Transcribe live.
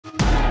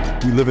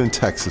We live in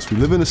Texas. We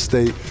live in a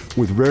state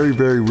with very,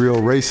 very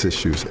real race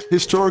issues.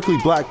 Historically,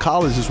 black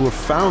colleges were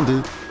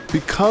founded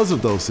because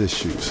of those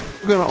issues.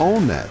 We're gonna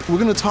own that. We're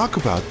gonna talk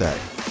about that.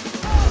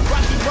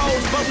 Rocky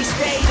roads, but we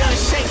stayed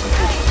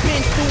unshakable.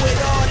 Been through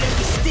it all and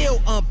we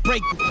still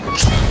unbreakable.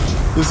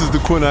 This is the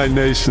Quinnite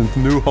Nation's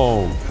new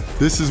home.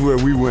 This is where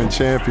we win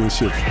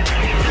championships.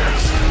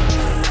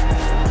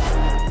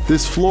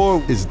 This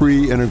floor is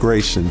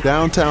pre-integration,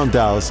 downtown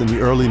Dallas in the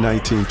early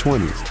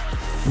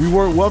 1920s. We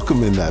weren't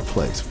welcome in that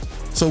place.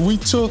 So we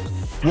took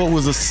what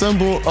was a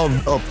symbol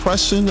of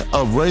oppression,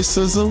 of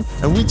racism,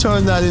 and we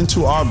turned that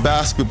into our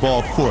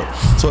basketball court.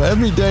 So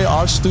every day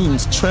our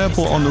students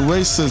trample on the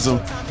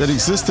racism that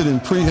existed in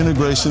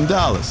pre-integration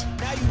Dallas.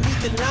 Now you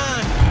read the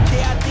line,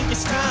 yeah, I think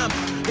it's time.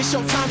 It's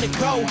your time to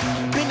go.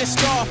 Been a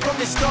star from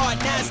the start,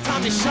 now it's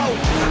time to show.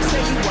 Say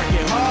you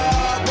working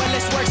hard, well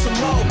let's work some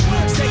more.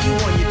 Say you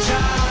on your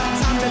job,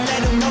 time to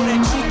let them know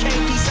that you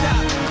can't be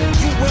stopped.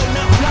 You will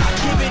not flop,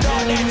 give it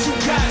all that you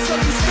got, so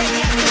you stay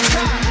at the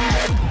top.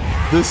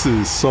 This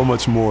is so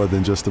much more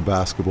than just a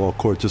basketball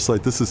court, just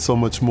like this is so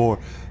much more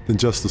than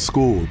just a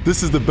school.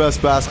 This is the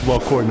best basketball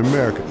court in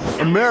America.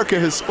 America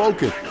has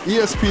spoken.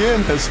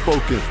 ESPN has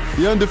spoken.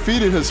 The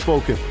Undefeated has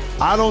spoken.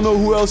 I don't know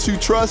who else you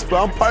trust,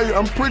 but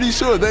I'm pretty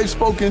sure they've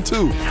spoken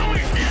too.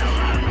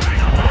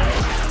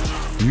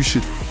 You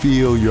should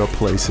feel your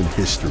place in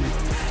history.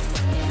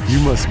 You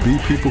must be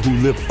people who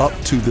live up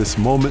to this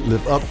moment,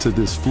 live up to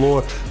this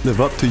floor,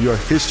 live up to your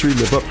history,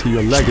 live up to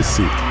your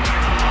legacy.